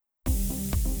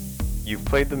You've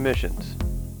played the missions,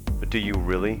 but do you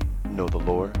really know the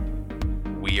lore?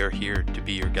 We are here to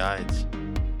be your guides,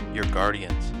 your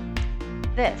guardians.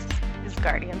 This is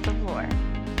Guardians of Lore.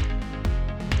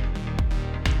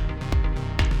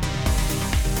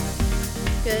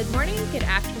 Good morning, good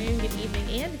afternoon, good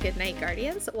evening, and good night,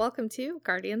 Guardians. Welcome to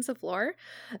Guardians of Lore.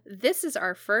 This is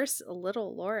our first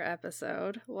little lore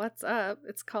episode. What's up?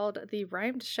 It's called The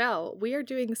Rhymed Shell. We are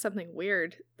doing something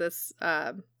weird.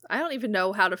 I don't even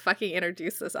know how to fucking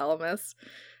introduce this, Elemis.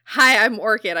 Hi, I'm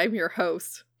Orchid. I'm your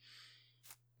host.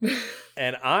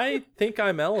 And I think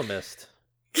I'm Elemist.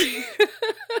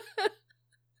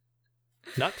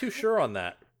 Not too sure on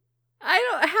that. How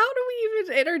do we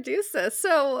even introduce this?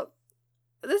 So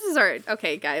this is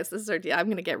okay, guys, this is our deal. I'm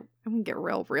gonna get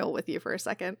real with you for a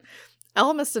second.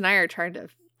 Elemist and I are trying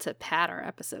to pad our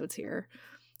episodes here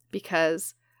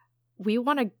because we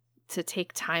want to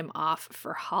take time off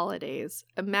for holidays.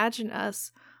 Imagine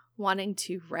us wanting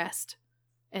to rest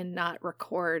and not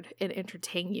record and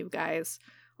entertain you guys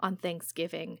on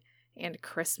Thanksgiving and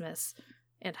Christmas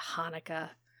and Hanukkah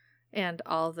and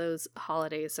all those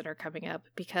holidays that are coming up,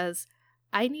 because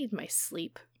I need my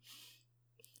sleep.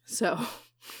 So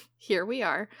here we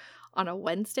are on a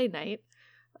Wednesday night,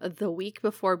 the week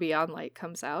before Beyond Light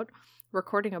comes out,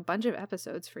 recording a bunch of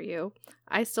episodes for you.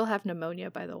 I still have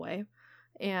pneumonia, by the way,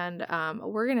 and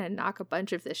we're going to knock a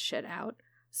bunch of this shit out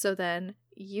so then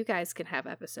you guys can have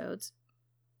episodes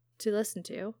to listen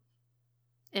to,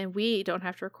 and we don't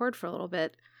have to record for a little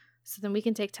bit, so then we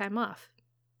can take time off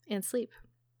and sleep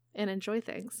and enjoy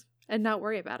things and not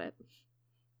worry about it.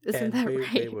 Isn't that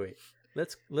right? Wait.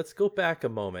 Let's go back a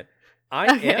moment. I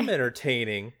am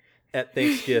entertaining at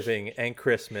Thanksgiving and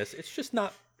Christmas. It's just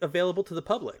not available to the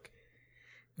public.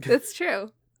 That's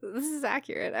true. This is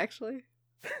accurate, actually.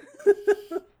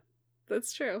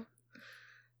 That's true.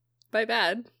 My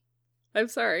bad. I'm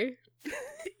sorry.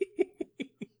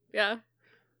 Yeah,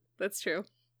 that's true.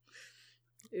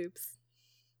 Oops.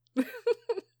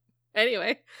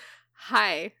 Anyway,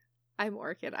 hi, I'm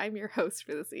Orchid. I'm your host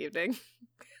for this evening.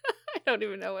 I don't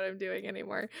even know what I'm doing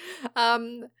anymore.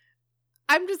 I'm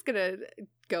just gonna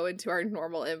go into our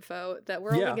normal info that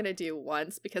we're only gonna do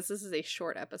once because this is a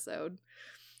short episode.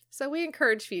 So we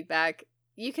encourage feedback.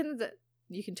 You can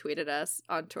tweet at us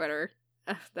on Twitter.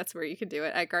 That's where you can do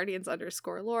it, at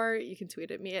Guardians_lore. You can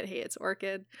tweet at me at Hey It's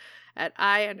Orchid, at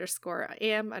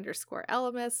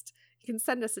I_am_Elemist. You can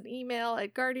send us an email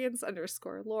at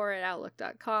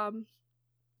Guardians_lore@outlook.com.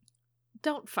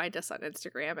 Don't find us on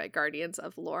Instagram at Guardians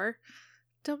of Lore.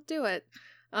 Don't do it.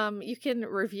 You can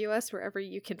review us wherever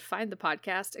you can find the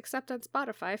podcast, except on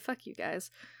Spotify. Fuck you guys.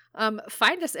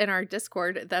 Find us in our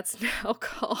Discord that's now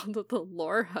called the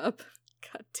Lore Hub.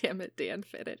 God damn it,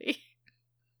 Danfinity.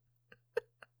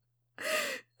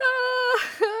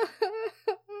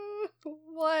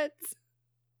 What?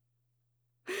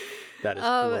 That is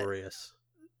glorious.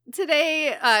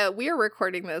 Today, we are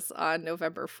recording this on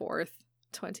November 4th,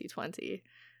 2020.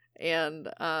 And,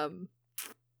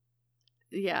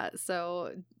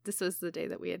 so this was the day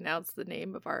that we announced the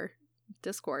name of our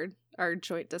Discord, our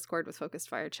joint Discord with Focused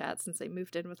Fire Chat, since they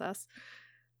moved in with us.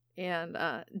 And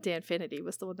Danfinity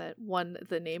was the one that won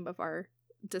the name of our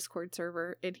Discord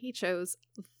server, and he chose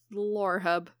Lore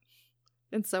Hub.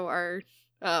 And so our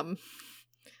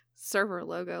server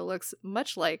logo looks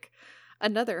much like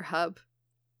another hub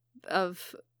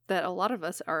that a lot of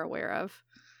us are aware of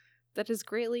that is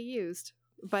greatly used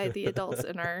by the adults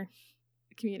in our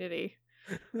community.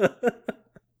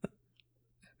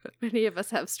 Many of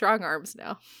us have strong arms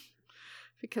now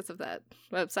because of that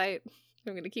website.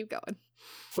 I'm going to keep going.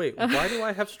 Wait, why do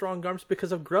I have strong arms?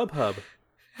 Because of Grubhub.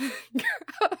 I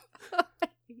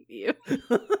hate you.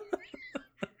 God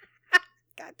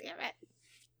damn it.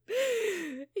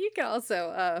 You can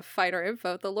also find our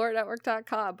info at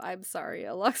thelorenetwork.com. I'm sorry,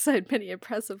 alongside many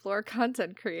impressive lore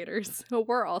content creators.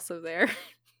 We're also there.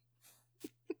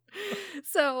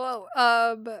 So,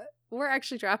 we're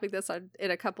actually dropping this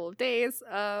in a couple of days.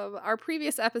 Our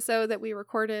previous episode that we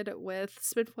recorded with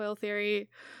Spinfoil Theory,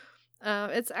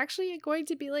 it's actually going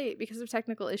to be late because of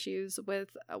technical issues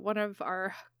with one of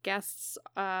our guests'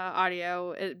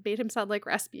 audio. It made him sound like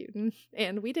Rasputin,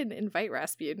 and we didn't invite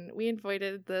Rasputin. We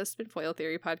invited the Spinfoil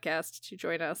Theory podcast to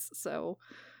join us, so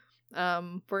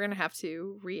we're going to have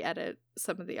to re-edit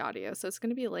some of the audio, so it's going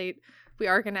to be late. We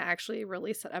are going to actually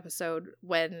release that episode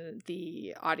when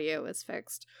the audio is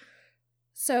fixed.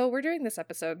 So we're doing this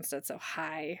episode instead, so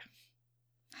hi,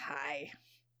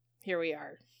 here we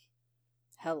are.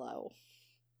 Hello.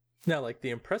 Now, like, the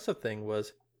impressive thing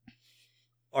was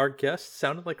our guest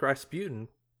sounded like Rasputin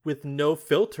with no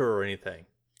filter or anything.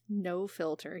 No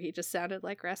filter. He just sounded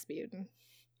like Rasputin.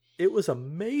 It was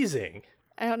amazing.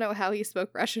 I don't know how he spoke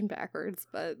Russian backwards,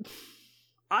 but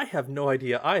I have no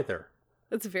idea either.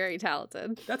 it's very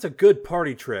talented. That's a good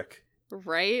party trick.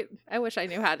 Right? I wish I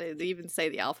knew how to even say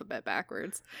the alphabet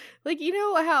backwards. Like, you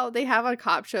know how they have on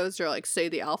cop shows, they're like, say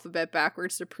the alphabet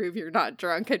backwards to prove you're not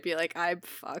drunk? I'd be like, I'm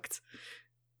fucked.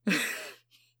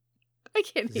 I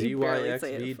can't even barely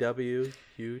say it.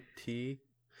 ZYXVWUT.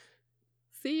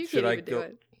 See, you can't even do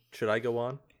it. Should I go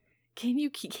on? Can you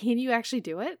actually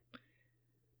do it?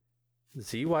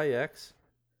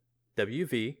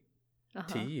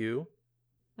 ZYXWVTU.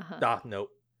 Nope.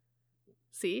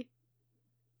 See?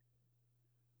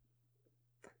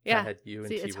 I Yeah. had U and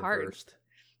See, T it's hard. reversed.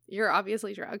 You're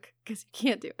obviously drunk because you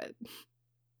can't do it.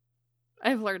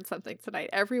 I've learned something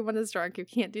tonight. Everyone is drunk who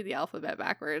can't do the alphabet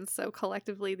backwards, so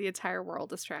collectively the entire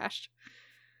world is trashed.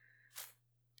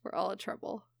 We're all in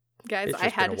trouble. Guys, It's I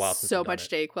just been had a while since so I've done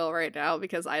much it. Dayquil right now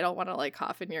because I don't want to like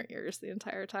cough in your ears the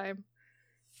entire time.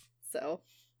 So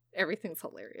everything's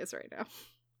hilarious right now.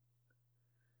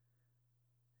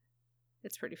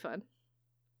 It's pretty fun.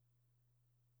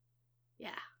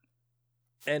 Yeah.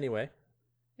 Anyway,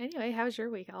 How was your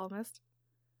week, Almost?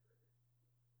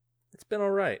 it's been all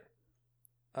right.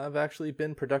 I've actually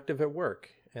been productive at work,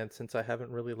 and since I haven't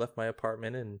really left my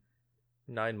apartment in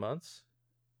 9 months,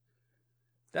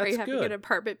 that's Are you having good. an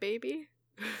apartment baby?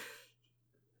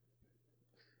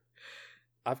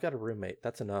 I've got a roommate.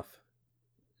 That's enough.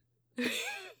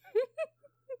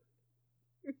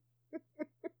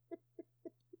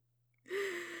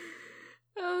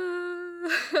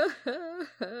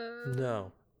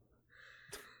 No.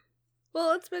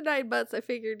 Well, it's been 9 months. I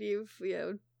figured you've,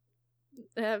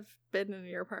 have been in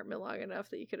your apartment long enough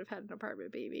that you could have had an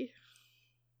apartment baby.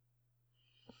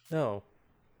 No.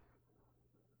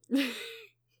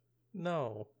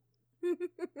 No.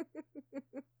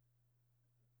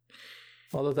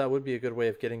 Although that would be a good way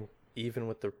of getting even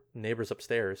with the neighbors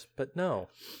upstairs, but no.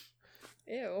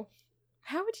 Ew.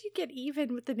 How would you get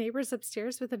even with the neighbors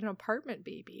upstairs with an apartment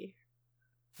baby?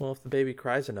 Well, if the baby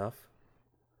cries enough.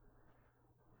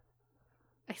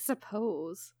 I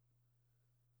suppose.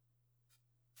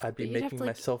 I'd be But you'd have making to,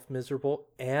 like- myself miserable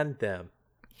and them.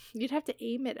 You'd have to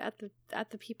aim it at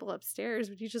the people upstairs.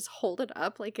 Would you just hold it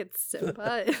up like it's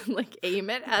Simba and like aim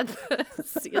it at the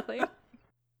ceiling?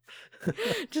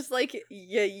 Just like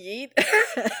yeet.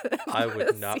 I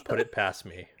would not put it past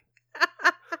me.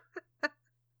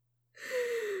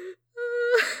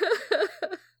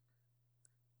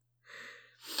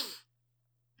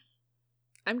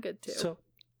 I'm good too. So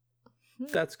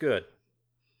that's good.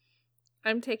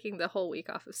 I'm taking the whole week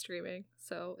off of streaming,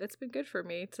 so it's been good for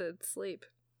me to sleep.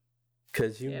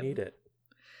 Because you Yeah. need it.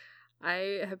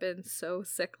 I have been so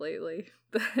sick lately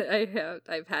that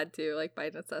I've had to, like, by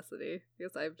necessity,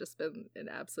 because I've just been an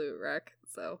absolute wreck.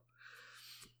 So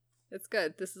it's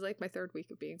good. This is like my 3rd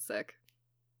week of being sick.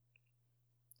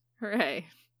 Hooray.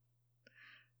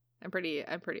 I'm pretty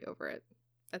over it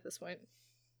at this point.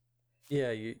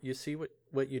 Yeah, you see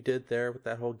what you did there with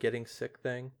that whole getting sick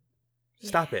thing?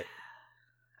 Stop it.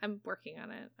 I'm working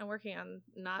on it. I'm working on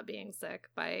not being sick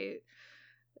by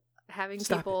having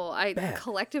Stop people Bad.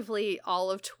 collectively,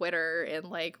 all of Twitter and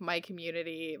like my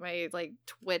community, my like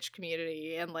Twitch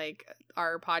community and like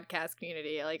our podcast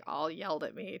community, like all yelled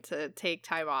at me to take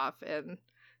time off and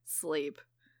sleep.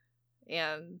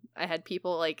 And I had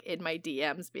people like in my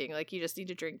DMs being like, you just need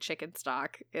to drink chicken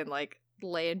stock and like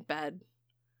lay in bed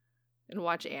and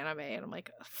watch anime. And I'm like,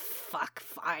 fuck,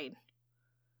 fine.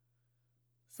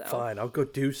 So Fine, I'll go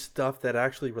do stuff that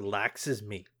actually relaxes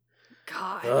me.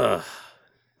 God. Ugh.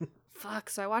 Fuck,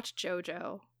 so I watched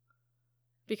JoJo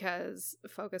because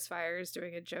Focus Fire is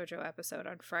doing a JoJo episode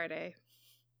on Friday,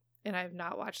 and I have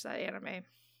not watched that anime.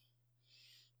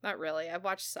 Not really. I've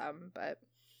watched some, but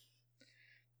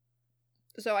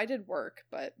so I did work,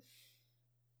 but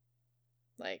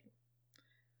like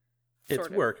It's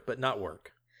sort of. work, but not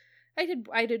work. I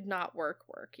did not work,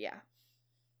 yeah.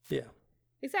 Yeah.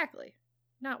 Exactly.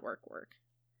 Not work.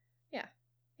 Yeah.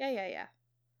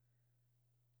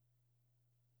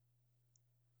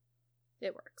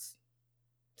 It works.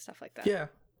 Stuff like that. Yeah.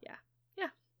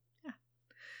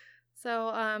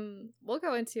 So, we'll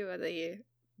go into the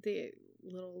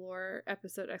little lore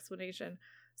episode explanation.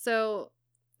 So,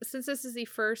 since this is the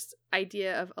first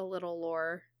idea of a little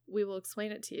lore, we will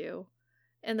explain it to you.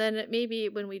 And then maybe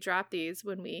when we drop these,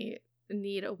 when we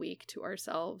need a week to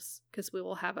ourselves, because we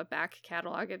will have a back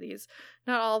catalog of these.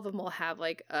 Not all of them will have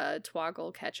like a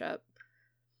Twoggle catch up,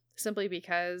 simply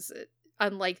because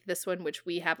unlike this one, which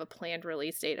we have a planned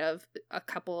release date of a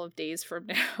couple of days from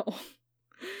now,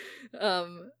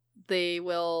 they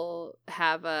will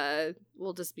have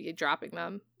we'll just be dropping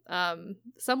them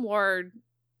Some lore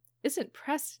isn't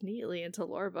pressed neatly into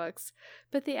lore books,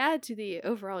 but they add to the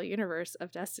overall universe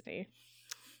of Destiny.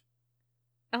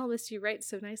 Elmas, you write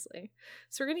so nicely.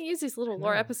 So we're going to use these little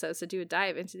lore episodes to do a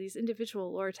dive into these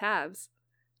individual lore tabs.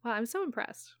 Wow, I'm so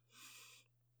impressed.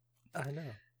 I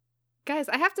know. Guys,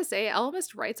 I have to say,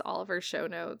 Elmas writes all of our show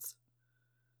notes.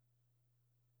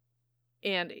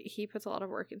 And he puts a lot of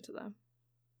work into them.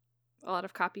 A lot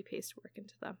of copy-paste work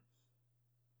into them.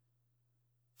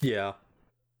 Yeah.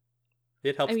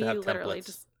 It helps to have you literally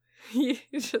templates.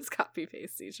 you just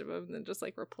copy-paste each of them and then just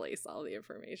like replace all the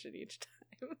information each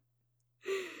time.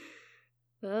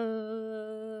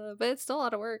 But it's still a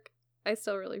lot of work. I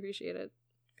still really appreciate it.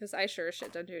 Because I sure as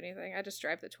shit don't do anything. I just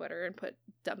drive the Twitter and put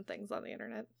dumb things on the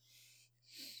internet.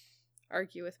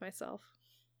 Argue with myself.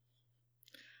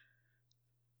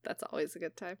 That's always a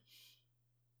good time.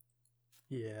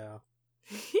 Yeah.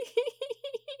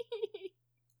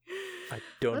 I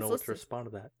don't know what to respond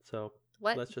to that. So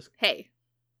what? Let's just Hey.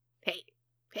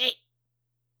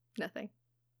 Nothing.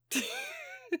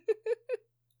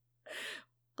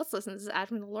 Let's listen to this ad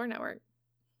from the Lore Network.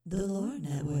 The Lore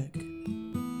Network.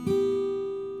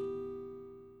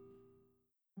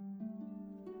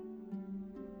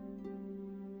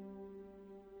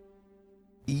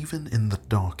 Even in the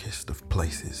darkest of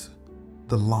places,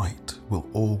 the light will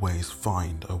always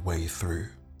find a way through.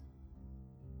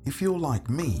 If you're like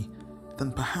me,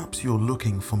 then perhaps you're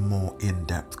looking for more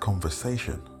in-depth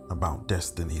conversation about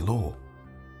Destiny lore.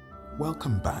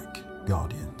 Welcome back,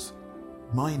 Guardians.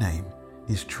 My name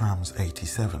is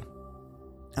Trams87,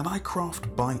 and I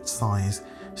craft bite-sized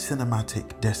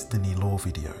cinematic Destiny lore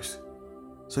videos.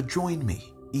 So join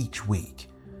me each week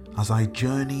as I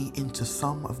journey into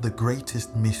some of the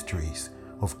greatest mysteries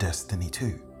of Destiny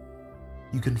 2.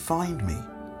 You can find me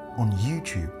on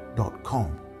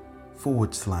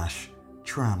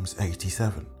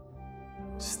youtube.com/Trams87.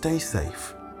 Stay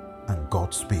safe and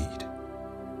Godspeed.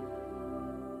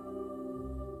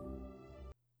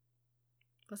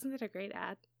 Wasn't that a great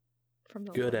ad from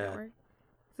the Good Lore ad. Network?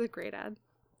 It's a great ad.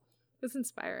 It's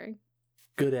inspiring.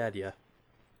 good at ya.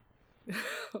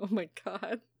 Oh my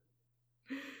god.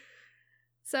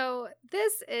 So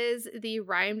this is the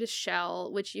rhymed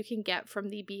shell, which you can get from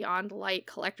the Beyond Light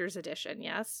Collector's Edition.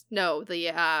 Yes? No,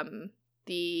 the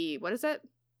what is it?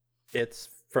 It's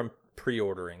from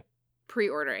pre-ordering.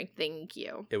 Pre-ordering. Thank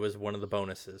you. It was one of the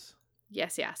bonuses.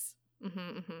 Yes.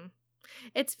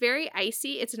 It's very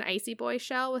icy. It's an icy boy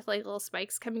shell with like little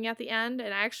spikes coming at the end,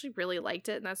 and I actually really liked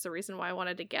it, and that's the reason why I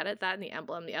wanted to get it. That and the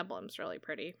emblem. The emblem's really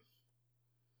pretty.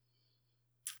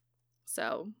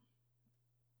 So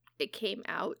it came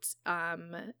out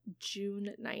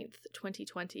June 9th,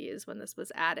 2020 is when this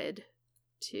was added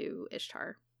to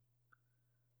Ishtar.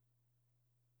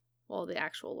 Well, the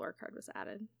actual lore card was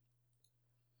added.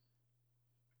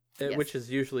 Yes. Which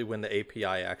is usually when the API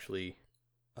actually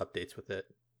updates with it.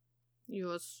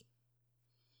 Yes.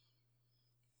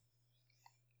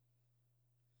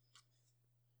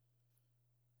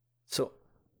 So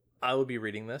I will be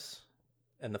reading this,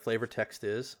 and the flavor text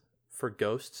is, "For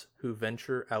ghosts who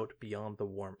venture out beyond the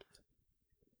warmth."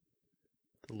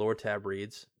 The lore tab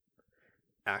reads,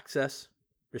 "Access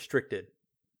restricted.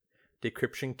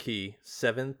 Decryption key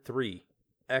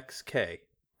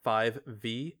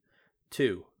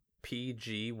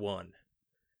 73XK5V2PG1.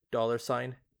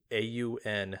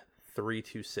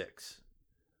 $AUN326.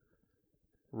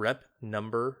 Rep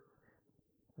number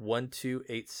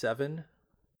 1287.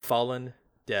 Fallen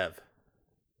Dev.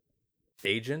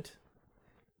 Agent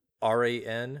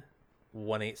RAN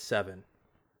 187.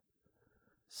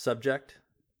 Subject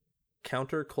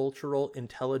Countercultural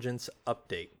Intelligence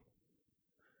Update.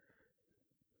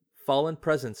 Fallen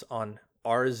presence on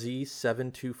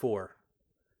RZ-724,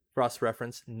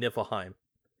 cross-reference Niflheim,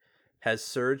 has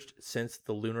surged since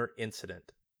the lunar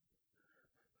incident.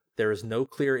 There is no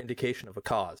clear indication of a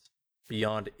cause,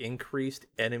 beyond increased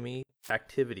enemy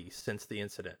activity since the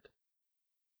incident.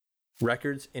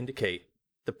 Records indicate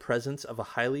the presence of a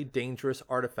highly dangerous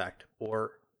artifact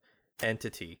or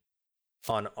entity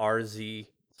on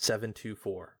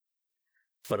RZ-724,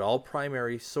 but all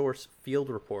primary source field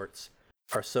reports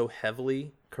are so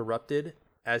heavily corrupted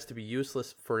as to be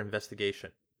useless for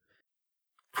investigation.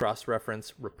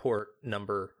 Cross-reference report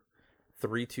number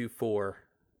 324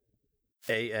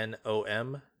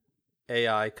 ANOM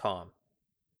AI-COM.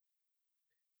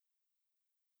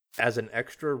 As an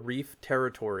extra reef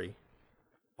territory,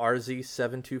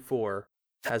 RZ-724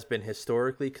 has been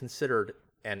historically considered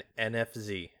an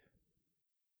NFZ.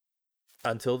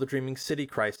 Until the Dreaming City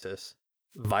crisis,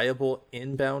 viable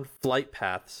inbound flight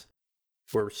paths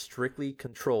were strictly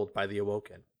controlled by the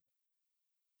Awoken.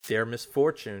 Their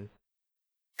misfortune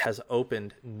has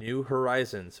opened new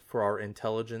horizons for our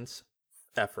intelligence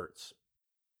efforts.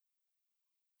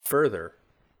 Further,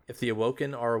 if the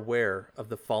Awoken are aware of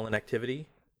the fallen activity,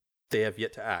 they have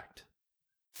yet to act,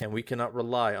 and we cannot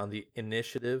rely on the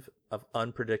initiative of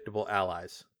unpredictable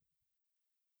allies.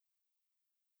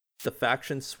 The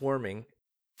faction swarming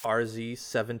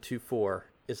RZ-724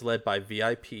 is led by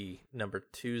VIP number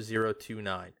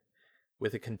 2029,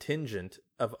 with a contingent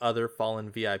of other fallen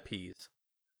VIPs,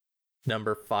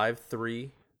 number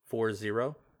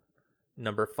 5340,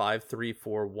 number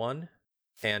 5341,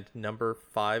 and number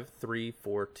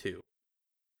 5342.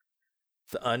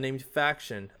 The unnamed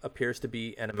faction appears to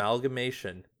be an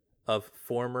amalgamation of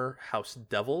former House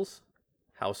Devils,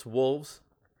 House Wolves,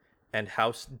 and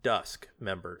House Dusk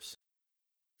members,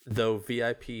 though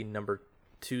VIP number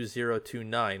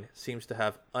 2029 seems to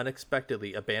have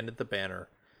unexpectedly abandoned the banner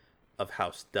of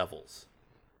House Devils.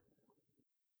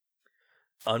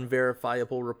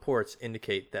 Unverifiable reports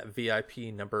indicate that VIP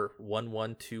number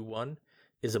 1121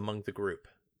 is among the group,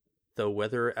 though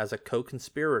whether as a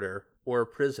co-conspirator or a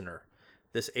prisoner,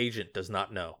 this agent does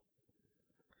not know.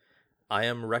 I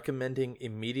am recommending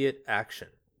immediate action.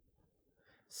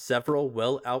 Several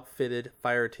well-outfitted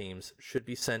fire teams should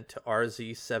be sent to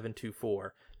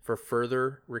RZ-724 for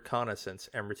further reconnaissance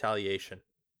and retaliation.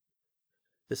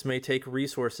 This may take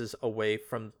resources away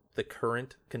from the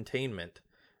current containment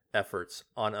efforts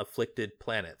on afflicted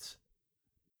planets,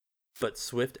 but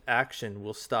swift action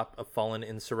will stop a fallen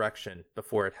insurrection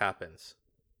before it happens.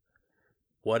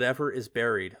 Whatever is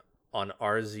buried on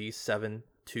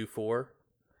RZ-724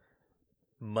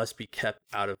 must be kept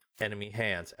out of enemy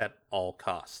hands at all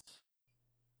costs.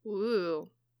 Ooh.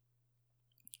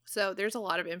 So there's a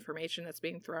lot of information that's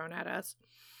being thrown at us.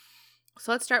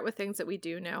 So let's start with things that we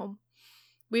do know.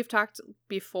 We've talked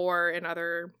before in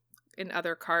other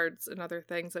cards and other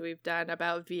things that we've done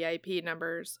about VIP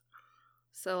numbers.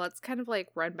 So let's kind of like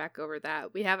run back over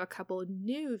that. We have a couple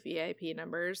new VIP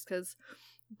numbers because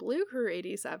Blue Crew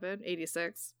 86, I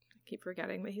keep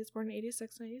forgetting that he's born in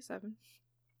 86 and 87.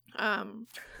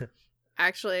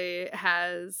 Actually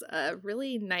has a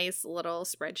really nice little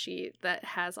spreadsheet that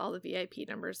has all the VIP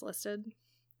numbers listed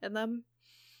in them,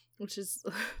 which is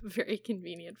very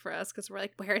convenient for us because we're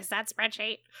like, where is that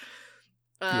spreadsheet?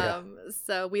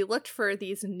 So we looked for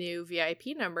these new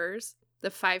VIP numbers, the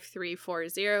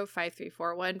 5340,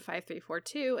 5341,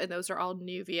 5342, and those are all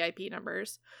new VIP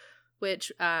numbers,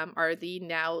 which are the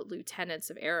now Lieutenants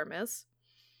of Aramis,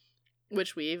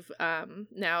 which we've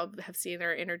now have seen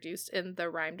are introduced in the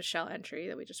Rhyme to Shell entry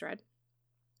that we just read.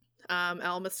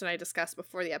 Elmas and I discussed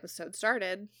before the episode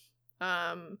started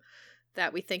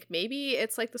that we think maybe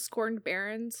it's like the Scorned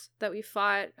Barons that we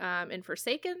fought in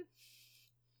Forsaken,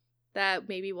 that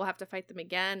maybe we'll have to fight them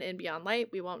again in Beyond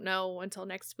Light. We won't know until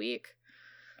next week.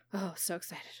 Oh, so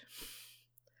excited.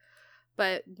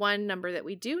 But one number that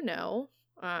we do know,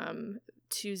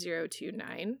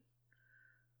 2029,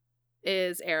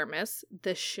 is Aramis,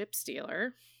 the ship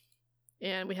stealer.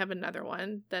 And we have another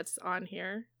one that's on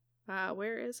here.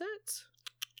 Where is it?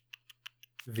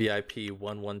 VIP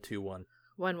 1121.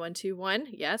 1121,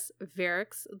 yes.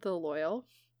 Varix the Loyal.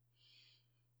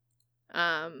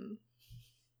 And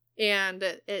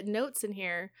it notes in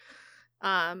here,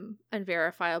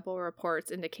 unverifiable reports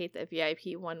indicate that VIP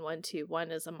 1121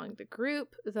 is among the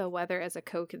group, though whether as a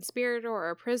co-conspirator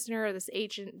or a prisoner, this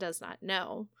agent does not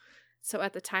know. So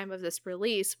at the time of this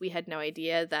release, we had no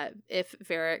idea that if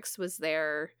Varix was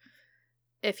there,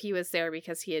 if he was there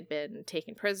because he had been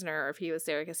taken prisoner, or if he was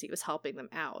there because he was helping them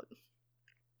out.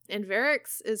 And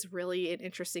Varix is really an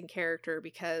interesting character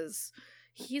because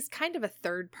he's kind of a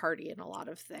third party in a lot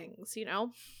of things, you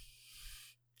know?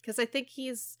 Because I think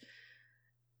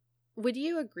would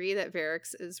you agree that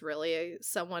Varix is really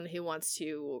someone who wants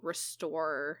to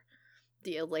restore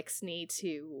the Eliksni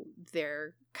to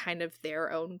their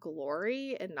own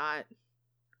glory and not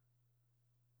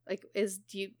like is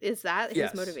that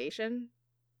his motivation?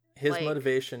 His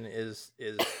motivation is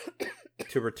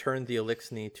to return the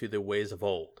Eliksni to the ways of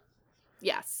old.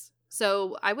 Yes.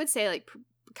 So I would say like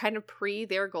kind of pre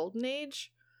their golden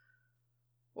age,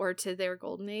 or to their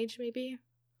golden age maybe.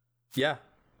 Yeah.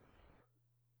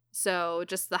 So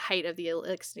just the height of the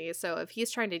Eliksni. So if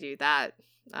he's trying to do that,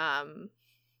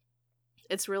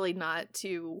 it's really not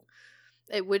to.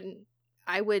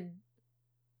 I would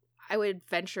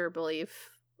venture belief,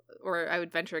 or I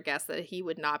would venture a guess that he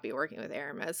would not be working with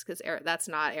Aramis because that's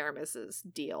not Aramis's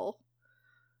deal.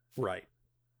 Right.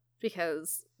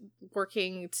 Because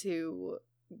working to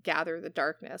gather the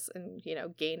darkness and,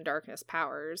 gain darkness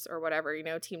powers or whatever,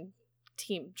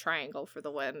 team triangle for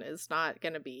the win is not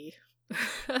going to be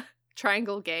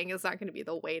Triangle Gang is not going to be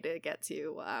the way to get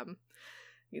to,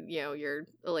 your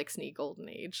Elixni Golden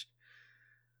Age.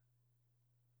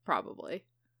 Probably.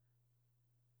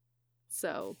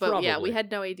 So, but yeah, we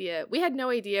had no idea. We had no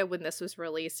idea when this was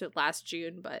released last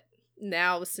June, but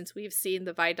now since we've seen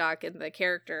the Vidoc and the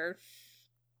character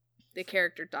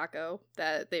Daco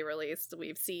that they released,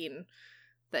 we've seen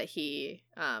that he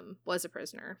was a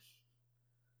prisoner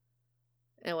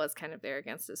and was kind of there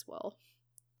against his will.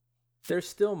 There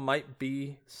still might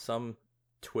be some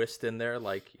twist in there,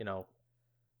 like,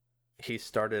 he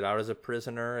started out as a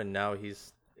prisoner and now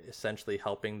he's essentially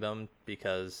helping them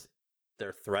because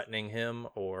they're threatening him,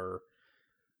 or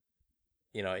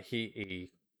he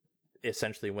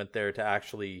essentially went there to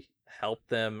actually help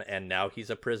them and now he's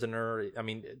a prisoner. I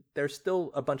mean, there's still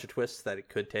a bunch of twists that it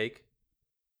could take,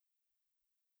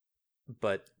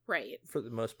 but right, for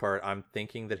the most part I'm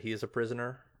thinking that he is a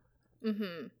prisoner.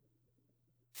 Mm-hmm.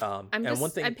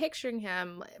 I'm picturing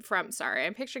him from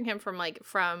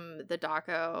the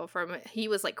doco, he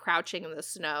was like crouching in the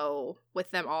snow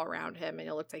with them all around him and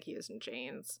it looked like he was in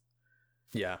chains.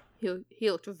 Yeah. He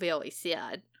looked very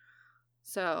sad.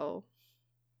 So,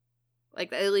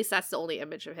 like, at least that's the only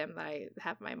image of him that I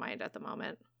have in my mind at the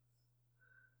moment.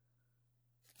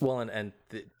 Well, and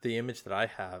the image that I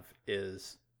have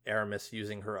is Aramis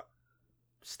using her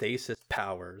stasis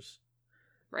powers,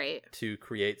 right, to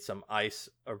create some ice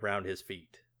around his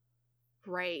feet.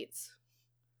 Right.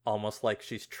 Almost like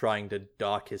she's trying to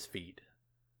dock his feet.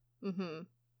 Mm-hmm.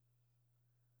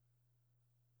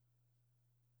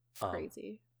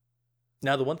 Crazy.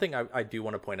 Now, the one thing I do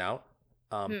want to point out,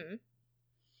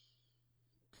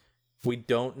 we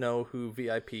don't know who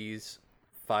VIPs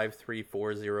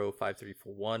 5340,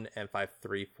 5341, and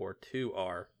 5342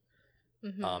 are.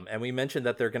 Mm-hmm. And we mentioned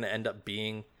that they're going to end up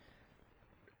being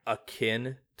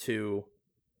akin to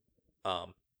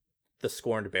the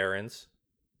Scorned Barons.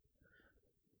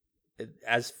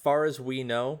 As far as we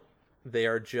know, they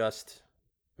are just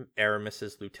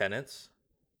Aramis's lieutenants,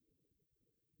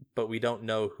 but we don't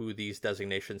know who these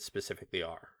designations specifically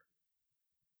are.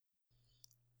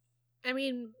 I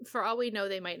mean, for all we know,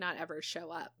 they might not ever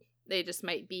show up. They just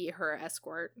might be her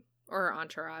escort or her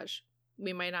entourage.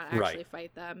 We might not actually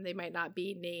fight them. They might not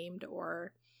be named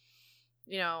or,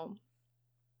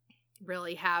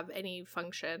 really have any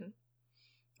function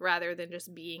rather than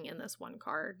just being in this one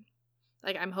card.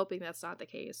 Like, I'm hoping that's not the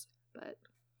case, but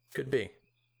could be.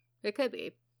 It could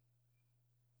be.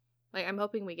 Like, I'm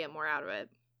hoping we get more out of it.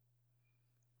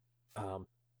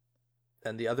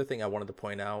 And the other thing I wanted to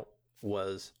point out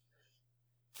was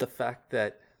the fact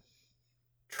that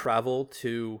travel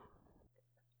to,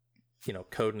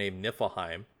 codename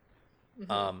Niflheim,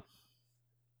 mm-hmm.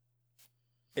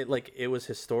 It was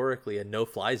historically a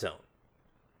no-fly zone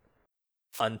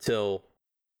until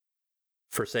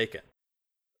Forsaken,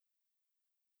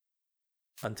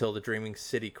 until the Dreaming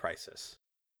City crisis.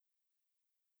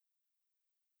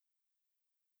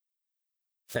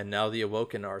 And now the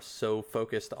Awoken are so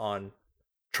focused on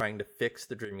trying to fix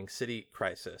the Dreaming City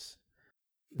crisis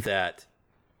that,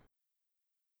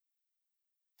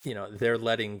 they're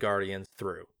letting Guardians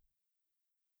through.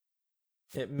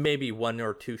 It may be 1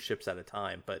 or 2 ships at a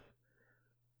time, but,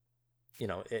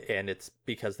 and it's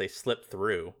because they slipped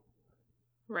through,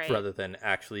 right, rather than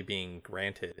actually being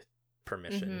granted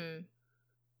permission. Mm-hmm.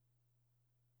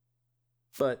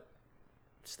 But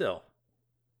still.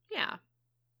 Yeah.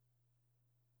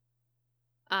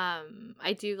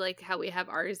 I do like how we have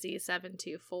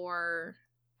RZ724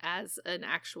 as an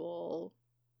actual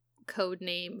code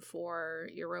name for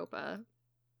Europa.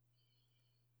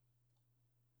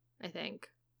 I think.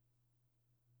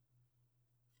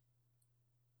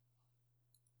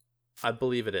 I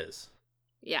believe it is.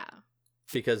 Yeah.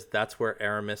 Because that's where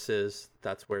Aramis is.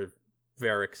 That's where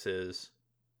Varix is.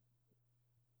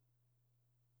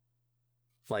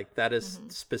 Like, that is mm-hmm.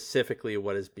 specifically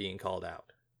what is being called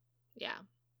out. Yeah.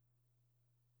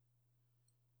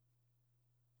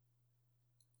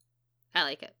 I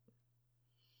like it.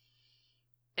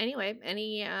 Anyway,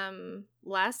 any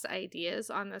last ideas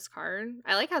on this card?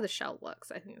 I like how the shell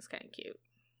looks. I think it's kind of cute.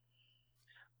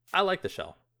 I like the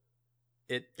shell.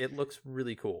 It looks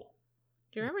really cool.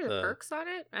 Do you remember the perks on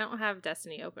it? I don't have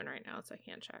Destiny open right now, so I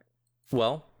can't check.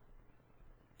 Well,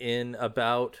 in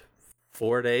about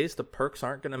 4 days, the perks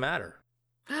aren't going to matter.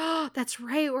 Oh, that's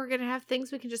right. We're going to have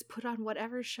things we can just put on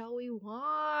whatever shell we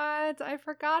want. I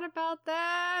forgot about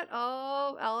that.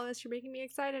 Oh, Elvis, you're making me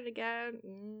excited again.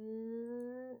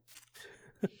 You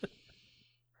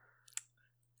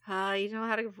know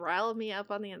how to rile me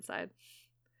up on the inside.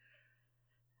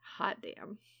 Hot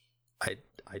damn. I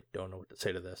don't know what to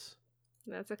say to this.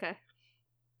 That's okay.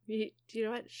 Do you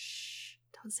know what? Shh.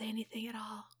 Don't say anything at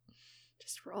all.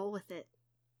 Just roll with it.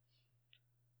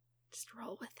 Just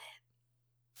roll with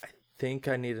it. I think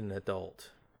I need an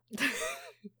adult.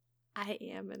 I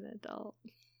am an adult.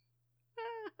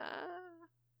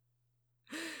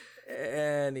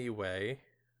 Anyway.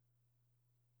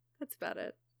 That's about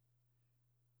it.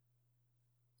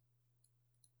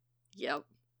 Yep.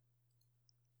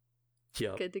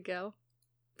 Good to go.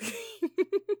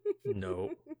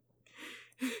 No.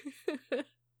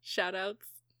 Shout outs.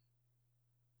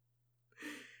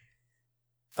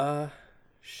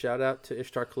 Shout out to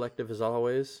Ishtar Collective as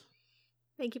always.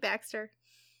 Thank you, Baxter.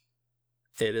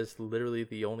 It is literally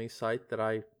the only site that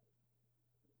I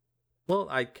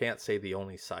can't say the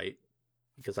only site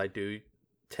because I do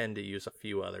tend to use a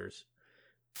few others,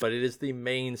 but it is the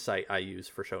main site I use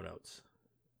for show notes.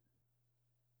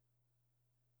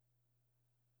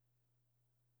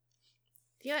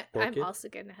 Yeah, I'm also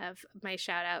going to have my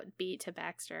shout out be to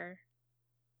Baxter,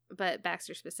 but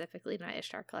Baxter specifically, not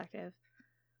Ishtar Collective.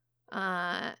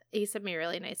 He sent me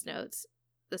really nice notes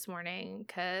this morning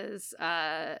because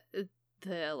the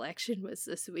election was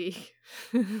this week.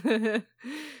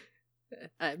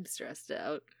 I'm stressed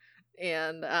out.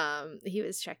 And he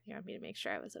was checking on me to make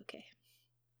sure I was okay.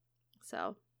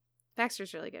 So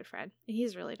Baxter's a really good friend.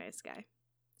 He's a really nice guy.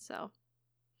 So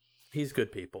he's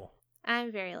good people.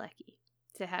 I'm very lucky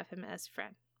to have him as a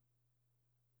friend.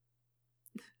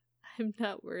 I'm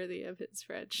not worthy of his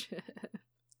friendship.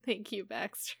 Thank you,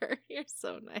 Baxter. You're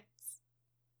so nice.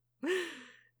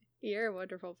 You're a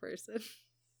wonderful person.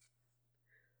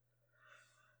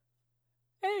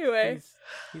 Anyway.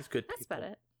 He's good people. That's about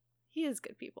it. He is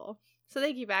good people. So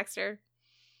thank you, Baxter.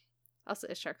 Also,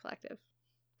 Ishtar Collective.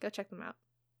 Go check them out.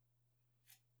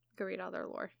 Go read all their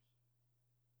lore.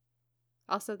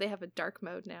 Also, they have a dark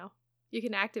mode now. You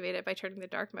can activate it by turning the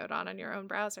dark mode on your own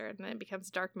browser, and then it becomes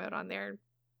dark mode on their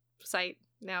site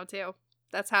now, too.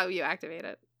 That's how you activate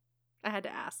it. I had to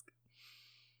ask.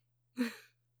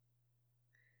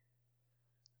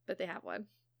 But they have one.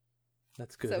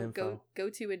 That's good so info. So go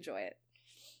to enjoy it.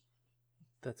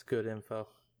 That's good info.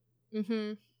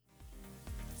 Mm-hmm.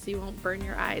 So you won't burn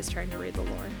your eyes trying to read the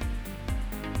lore.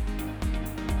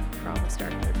 For all the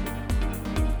dark mode people.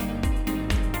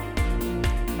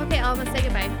 Okay, Alma, say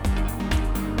goodbye.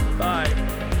 Bye.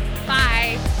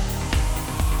 Bye.